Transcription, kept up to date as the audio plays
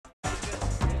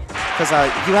because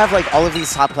you have like all of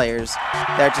these top players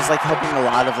that are just like helping a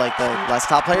lot of like the less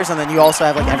top players, and then you also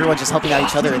have like everyone just helping out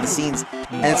each other in the scenes,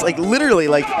 and it's like literally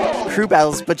like crew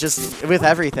battles, but just with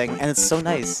everything, and it's so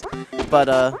nice. But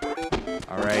all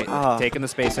right, taking the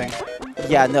spacing.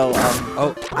 Yeah, no.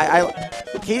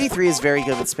 KD3 is very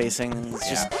good with spacing. He's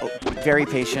just very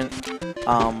patient.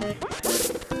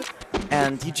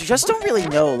 And you just don't really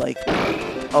know, like,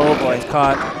 oh boy, it's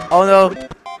caught. Oh no.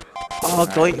 Oh,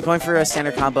 going for a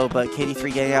standard combo, but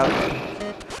KD3 getting out.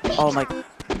 Oh my.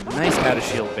 Nice out of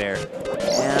shield bear.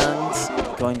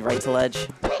 And going right to ledge.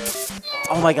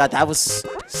 Oh my god, that was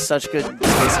such good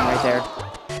spacing right there.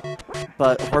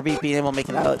 But Horbie being able to make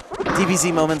it out.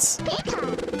 DBZ moments.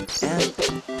 And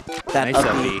that nice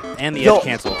up B. And the edge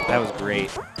cancel. That was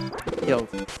great. Yo,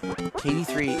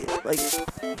 KD3, like,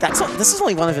 this is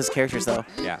only one of his characters, though.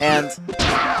 Yeah. And,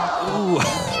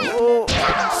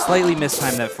 slightly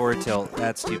mistimed that forward tilt.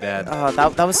 That's too bad.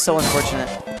 That was so unfortunate.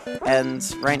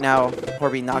 And right now,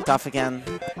 Horbie knocked off again.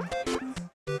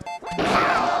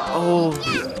 Oh,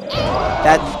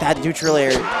 that neutral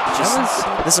air,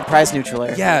 the surprise neutral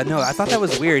air. Yeah, no, I thought that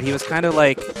was weird. He was kind of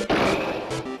like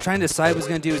trying to decide what he was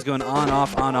going to do. He was going on,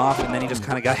 off, and then he just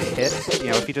kind of got hit. You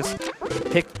know, if he just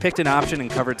picked an option and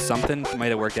covered something, it might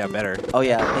have worked out better. Oh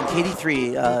yeah, and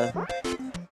KD3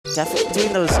 definitely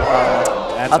doing those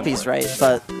uppies right.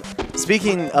 But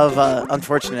speaking of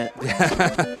unfortunate,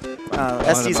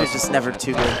 SDs are just never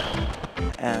too good.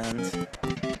 And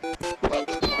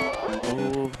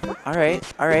all right.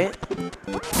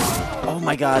 Oh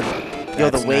my god, yo,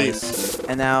 the weight,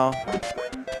 and now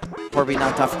Horbie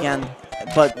knocked off again.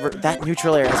 But that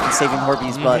neutral air has been saving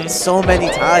Horbie's butt so many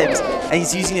times, and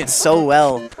he's using it so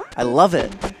well. I love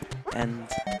it. And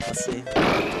let's see.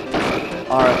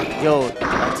 All right, yo,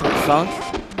 Funk.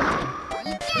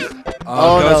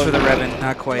 Oh, goes for the Revan,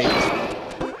 not quite.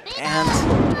 And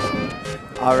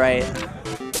all right,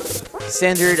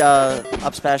 standard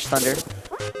up smash Thunder,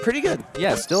 pretty good.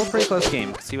 Yeah, still a pretty close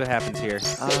game. See what happens here.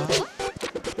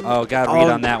 Oh, got to read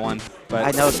on that one. But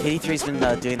I know KD3's been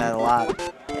doing that a lot.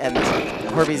 And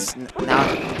Horbie's now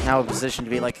in a position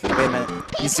to be like, wait a minute,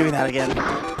 he's doing that again.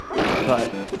 But,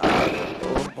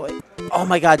 oh boy. Oh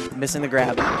my god, missing the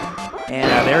grab. And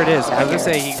yeah, there it is. I was going to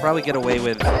say, he could probably get away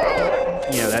with,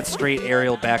 you know, that straight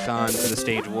aerial back on to the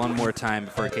stage one more time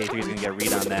before KD3 is going to get a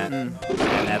read on that. And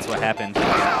that's what happened.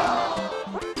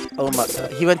 Oh my,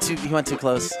 he went too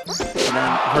close. And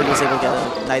then Horbie was able to get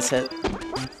a nice hit.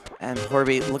 And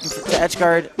Horbie looking for the edge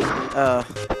guard.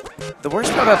 The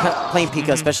worst part about playing Pika,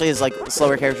 especially as like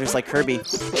slower characters like Kirby,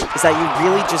 is that you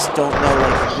really just don't know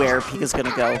like where Pika's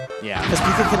gonna go. Yeah. Because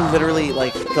Pika can literally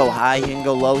like go high, he can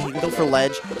go low, he can go for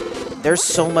ledge. There's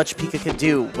so much Pika can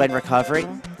do when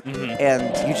recovering,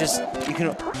 and you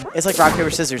can. It's like rock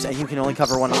paper scissors, and you can only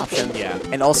cover one option. Yeah.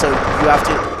 And also you have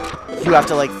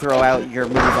to like throw out your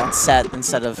move on set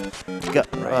instead of shoot.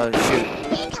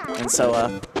 And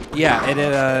so yeah, and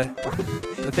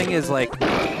the thing is like.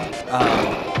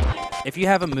 If you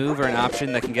have a move or an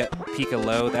option that can get Pika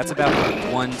low, that's about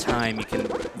one time you can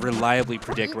reliably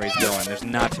predict where he's going. There's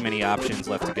not too many options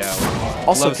left to go.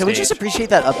 Also, can we just appreciate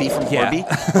that up B from Horbie?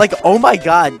 Like, oh my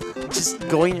god, just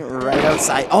going right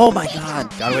outside. Oh my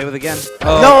god. Got away with it again.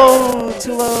 Oh. No,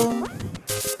 too low.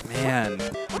 Man.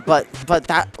 But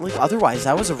that, like, otherwise,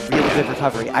 that was a really good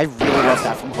recovery. I really love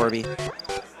that from Horbie.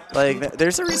 Like,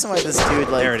 there's a reason why this dude,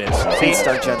 like, there it is. beats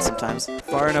Dark Jet sometimes.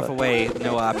 Far enough away,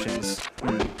 no options.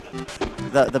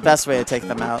 The best way to take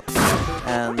them out.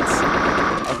 And,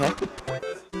 okay.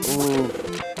 Ooh.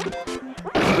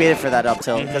 He waited for that up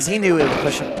tilt, because he knew it would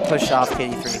push off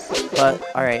KD3. But,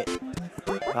 alright.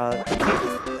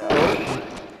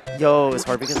 Yo, is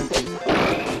Horbie gonna do...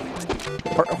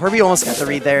 Horbie almost got the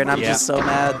read there, and I'm just so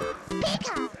mad.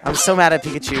 I'm so mad at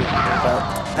Pikachu,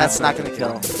 but that's not gonna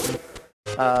kill.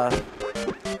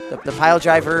 The pile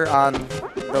driver on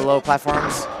the low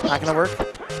platforms not gonna work.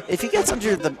 If he gets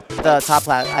under the top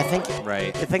plat, I think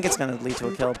it's gonna lead to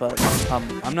a kill. But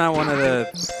I'm not one of the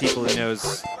people who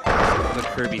knows the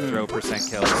Kirby throw percent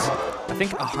kills. I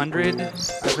think 100.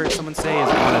 I've heard someone say is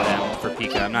one of them for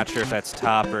Pika. I'm not sure if that's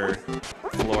top or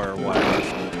floor or what.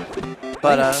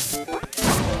 But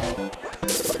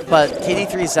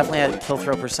KD3 is definitely at kill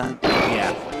throw percent.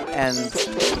 Yeah. And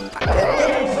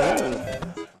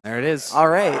there it is. All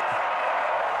right.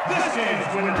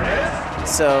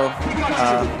 So,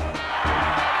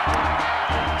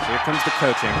 here comes the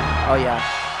coaching. Oh yeah.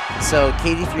 So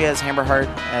KD3 has Hammerheart,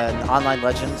 an online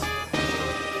legend,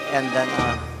 and then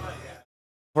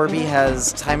Horbie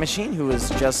has Time Machine, who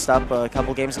was just up a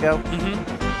couple games ago,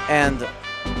 and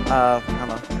I don't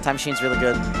know. Time Machine's really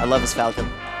good. I love his Falcon.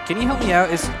 Can you help me out?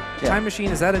 Is Time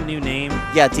Machine, is that a new name?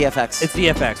 Yeah, DFX. It's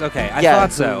DFX. Okay, I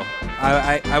thought so.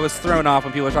 I was thrown off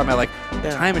when people were talking about like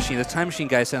Time Machine. This Time Machine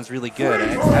guy sounds really good.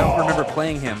 I don't remember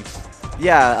playing him.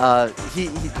 Yeah,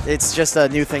 it's just a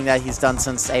new thing that he's done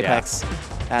since Apex,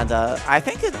 and I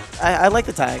think I like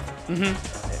the tag.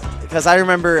 Because I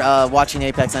remember watching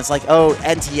Apex, and it's like, oh,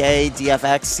 NTA,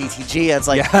 DFX, CTG, and it's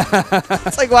like,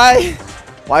 it's like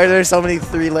why are there so many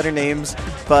 3-letter names?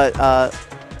 But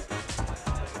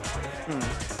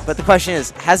the question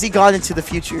is, has he gone into the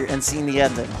future and seen the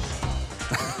ending?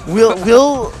 Will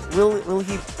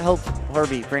he help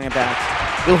Horbie bring it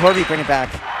back? Will Horbie bring it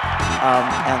back?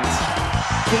 And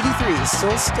KD3 is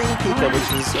still staying Pika, which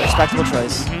is a respectable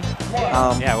choice.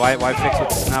 Yeah, why fix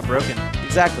what's not broken?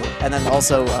 Exactly. And then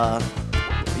also,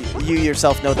 you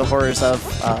yourself know the horrors of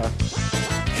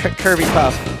Kirby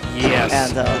Puff. Yes.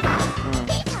 And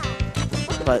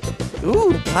but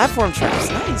ooh, platform traps,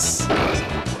 nice.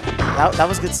 That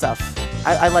was good stuff.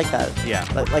 I like that. Yeah.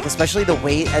 Like especially the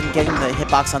weight and getting the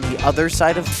hitbox on the other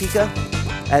side of Pika,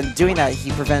 and doing that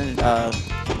he prevented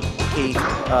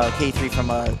K3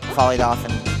 from falling off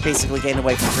and basically getting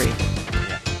away for free.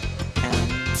 Yeah.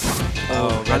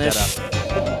 And read that up.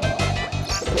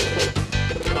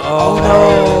 Oh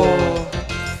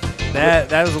no!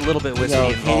 That was a little bit wispy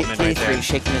involvement right there. K3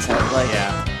 shaking his head. Like,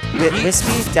 yeah.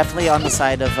 Wispy definitely on the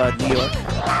side of New York.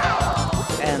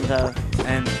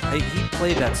 And he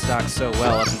played that stock so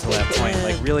well up until that point.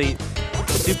 Like really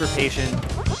super patient,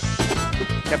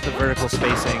 kept the vertical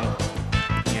spacing.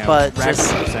 You know, but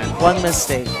just one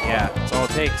mistake. Yeah, that's all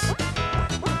it takes.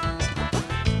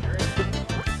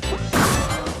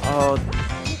 Oh,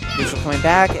 neutral coming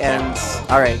back, and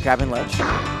all right, grabbing ledge.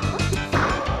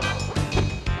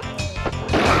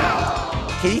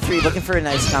 KD3 looking for a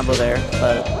nice combo there,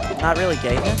 but not really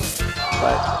getting it.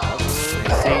 But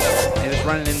he was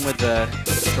running in with the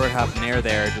short hop nair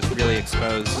there, just really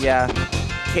exposed. Yeah.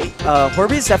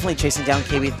 Horbie is definitely chasing down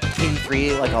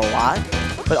KD3 like a lot,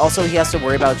 but also he has to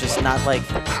worry about just not like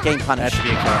getting punished. That should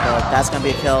be a kill. That's gonna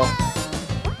be a kill.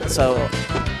 So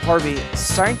Horbie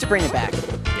starting to bring it back.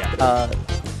 Yeah.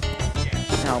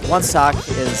 Now one stock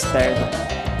is better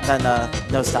than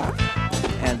no stock,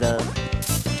 and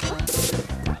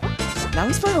now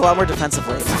he's playing a lot more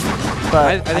defensively.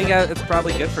 But I think it's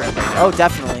probably good for him right now. Oh,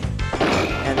 definitely.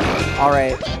 And all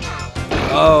right.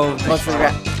 Oh, nice.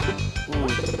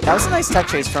 That was a nice tech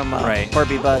chase from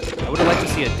Horbie, but I would have liked to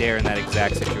see a dare in that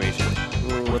exact situation.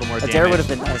 A little more damage. A dare would have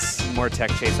been nice. More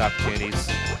tech chase opportunities.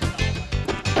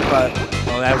 But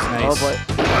oh, that was nice. Oh boy.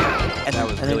 And that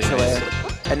was really nice.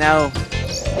 And now,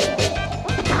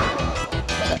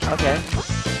 okay,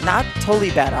 not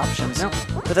totally bad options. No.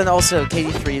 But then also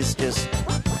KD3 is just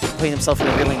putting himself in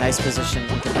a really nice position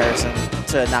in comparison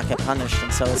to not get punished,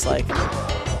 and so it's like,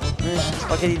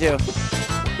 what can he do?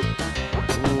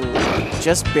 Ooh,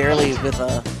 just barely with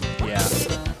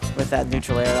that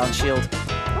neutral air on shield.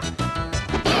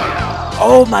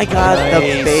 Oh my god,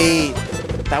 nice. The bait!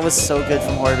 That was so good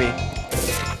from Horbie.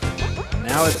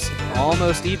 Now it's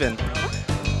almost even.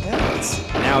 Yeah,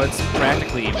 now it's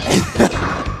practically even.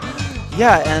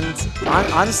 Yeah, and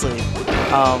honestly,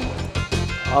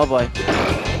 oh boy.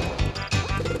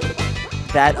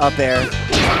 That up air.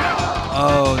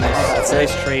 Oh, nice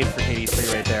trade for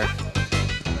KD3 right there.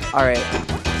 All right,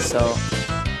 so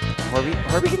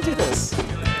Horbie can do this.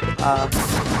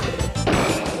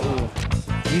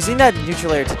 Using that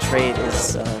neutral air to trade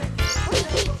is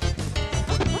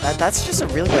that's just a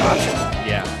really good option.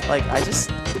 Yeah. Like I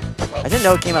didn't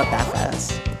know it came out that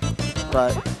fast,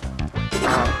 but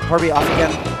Horbie off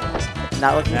again.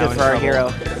 Not looking good for our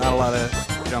hero. Not a lot of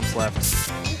jumps left.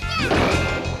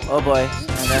 Oh boy,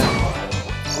 and then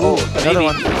another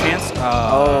one. Chance.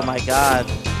 Oh my god.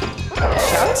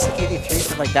 Shout out to KD3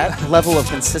 for like that level of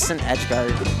consistent edge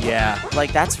guard. Yeah.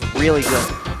 Like that's really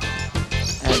good.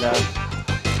 And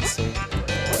let's see.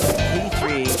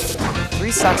 KD3,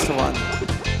 3 stocks to 1.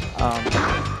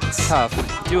 It's tough.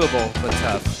 Doable, but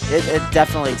tough. It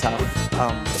definitely tough.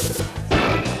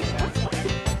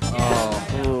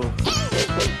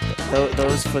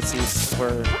 Those footsies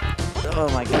were, oh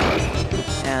my god.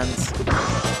 And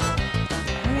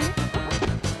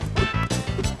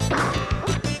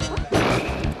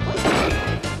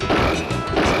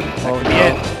oh no,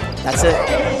 that's it.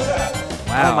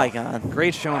 Wow. Oh my god.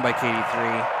 Great showing by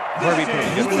KD3. Horbie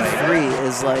KD3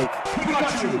 is like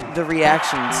the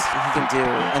reactions he can do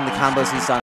and the combos he's done.